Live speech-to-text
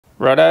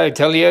Righto,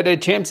 Teliodo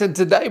champs, and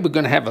today we're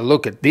going to have a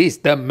look at this,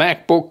 the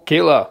MacBook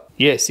Killer.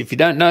 Yes, if you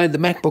don't know, the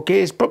MacBook Air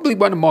is probably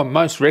one of my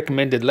most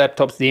recommended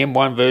laptops, the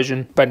M1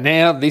 version. But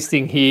now this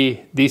thing here,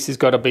 this has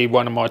got to be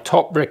one of my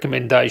top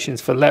recommendations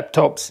for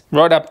laptops.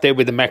 Right up there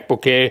with the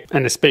MacBook Air,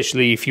 and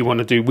especially if you want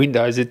to do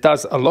Windows, it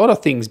does a lot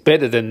of things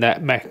better than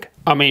that Mac.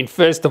 I mean,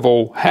 first of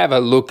all, have a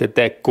look at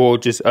that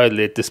gorgeous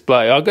OLED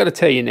display. I've got to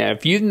tell you now,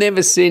 if you've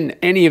never seen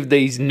any of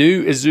these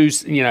new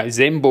ASUS,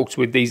 Zenbooks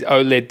with these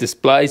OLED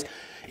displays,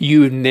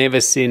 you've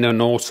never seen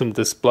an awesome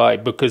display,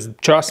 because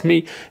trust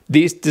me,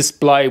 this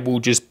display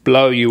will just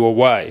blow you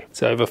away.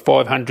 It's over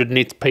 500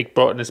 nits peak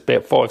brightness,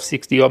 about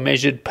 560 I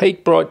measured. The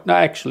peak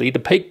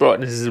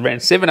brightness is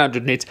around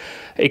 700 nits.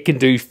 It can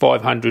do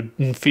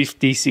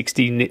 550,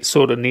 60 nits,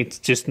 sort of nits,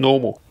 just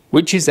normal,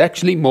 which is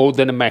actually more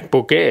than a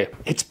MacBook Air.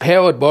 It's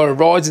powered by a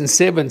Ryzen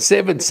 7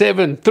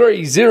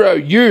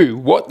 7730U.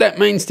 What that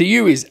means to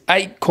you is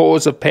 8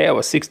 cores of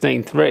power,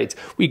 16 threads.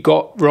 We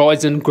got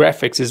Ryzen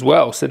graphics as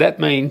well, so that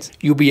means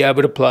you'll be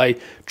able to play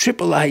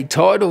AAA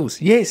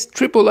titles. Yes,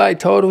 AAA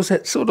titles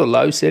at sort of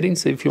low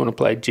settings. So if you want to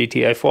play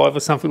GTA 5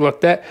 or something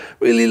like that,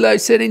 really low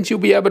settings, you'll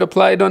be able to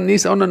play it on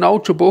this, on an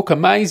Ultrabook.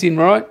 Amazing,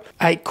 right?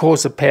 8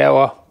 cores of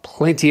power.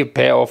 Plenty of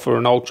power for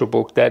an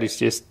Ultrabook. That is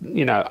just,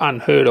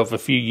 unheard of a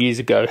few years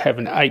ago,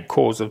 having 8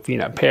 cores of,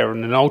 power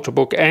in an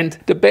Ultrabook. And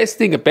the best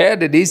thing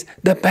about it is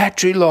the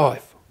battery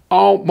life.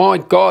 Oh my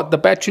God, the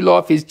battery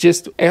life is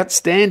just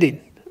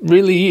outstanding.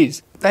 Really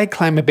is. They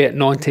claim about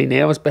 19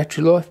 hours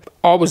battery life.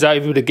 I was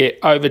able to get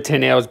over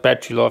 10 hours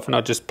battery life, and I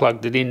just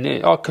plugged it in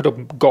there. I could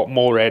have got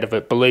more out of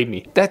it, believe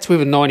me. That's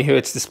with a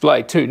 90Hz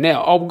display too.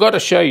 Now, I've got to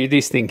show you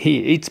this thing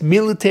here. It's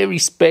military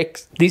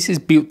specs. This is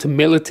built to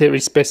military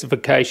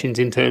specifications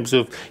in terms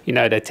of,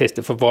 they test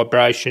it for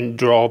vibration,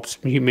 drops,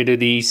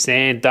 humidity,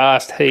 sand,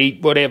 dust,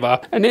 heat, whatever.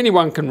 And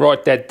anyone can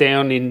write that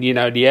down in,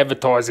 the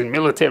advertising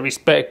military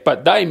spec,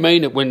 but they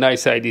mean it when they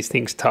say this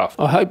thing's tough.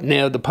 I hope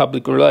now the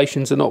public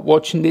relations are not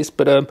watching this,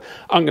 but I'm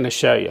going to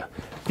show you.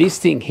 This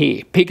thing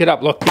here, pick it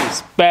up like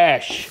this,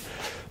 bash,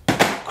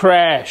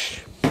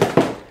 crash,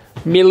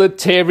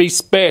 military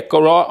spec,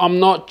 all right? I'm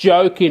not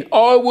joking.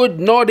 I would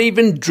not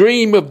even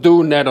dream of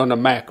doing that on a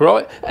Mac,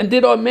 right? And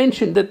did I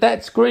mention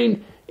that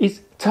screen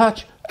is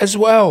touch as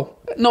well?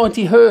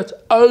 90 Hz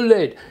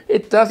OLED.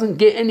 It doesn't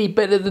get any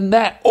better than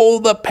that. All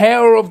the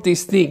power of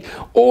this thing.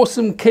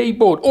 Awesome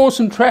keyboard,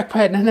 awesome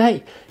trackpad. And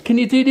hey, can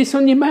you do this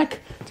on your Mac?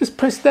 Just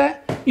press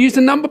that. Use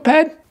the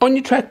numberpad on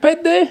your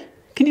trackpad there.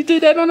 Can you do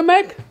that on a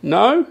Mac?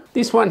 No.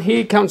 This one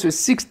here comes with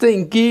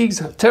 16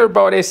 gigs,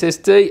 terabyte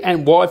SSD,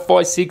 and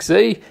Wi-Fi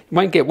 6E. You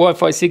won't get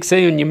Wi-Fi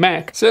 6E on your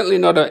Mac. Certainly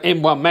not an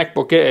M1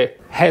 MacBook Air.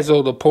 Has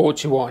all the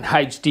ports you want.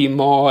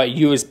 HDMI,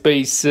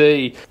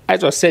 USB-C.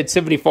 As I said,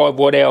 75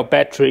 watt hour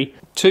battery.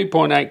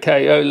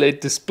 2.8K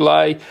OLED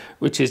display,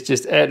 which is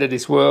just out of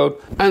this world.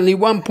 Only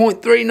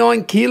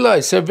 1.39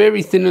 kilos, so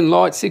very thin and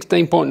light,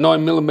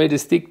 16.9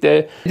 millimeters thick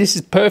there. This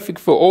is perfect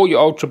for all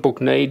your Ultrabook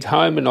needs,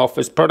 home and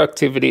office,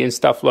 productivity and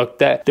stuff like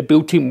that. The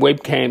built-in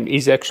webcam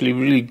is actually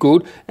really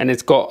good, and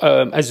it's got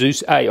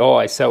ASUS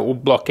AI, so it will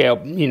block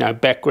out,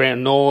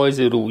 background noise,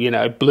 it'll,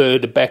 blur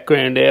the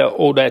background out,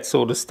 all that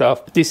sort of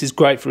stuff. This is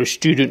great for a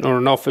student or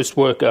an office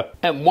worker.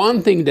 And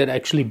one thing that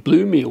actually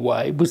blew me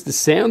away was the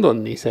sound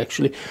on this,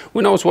 actually.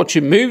 When I was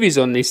watching movies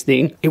on this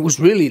thing, it was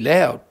really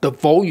loud. The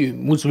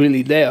volume was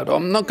really loud.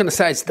 I'm not going to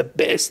say it's the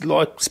best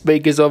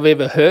speakers I've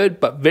ever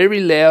heard, but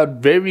very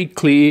loud, very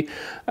clear,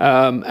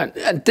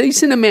 a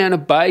decent amount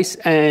of bass,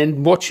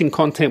 and watching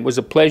content was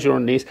a pleasure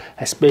on this,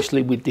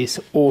 especially with this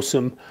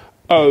awesome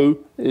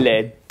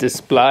OLED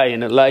display,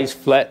 and it lays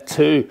flat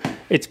too.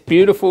 It's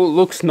beautiful,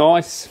 looks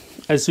nice.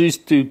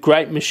 ASUS do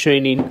great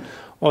machining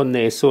on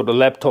their sort of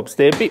laptops.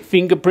 They're a bit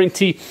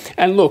fingerprinty,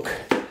 and look,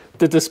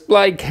 the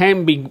display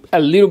can be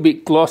a little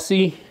bit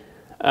glossy,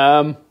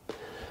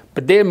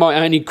 but they're my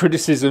only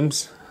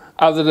criticisms.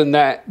 Other than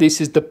that,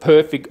 this is the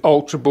perfect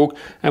Ultrabook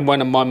and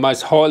one of my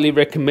most highly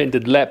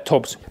recommended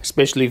laptops,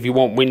 especially if you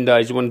want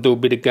Windows, you want to do a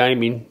bit of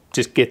gaming,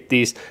 just get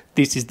this.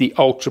 This is the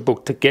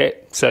Ultrabook to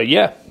get. So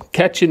yeah,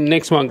 catch you in the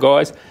next one,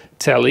 guys.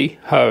 Tally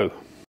ho.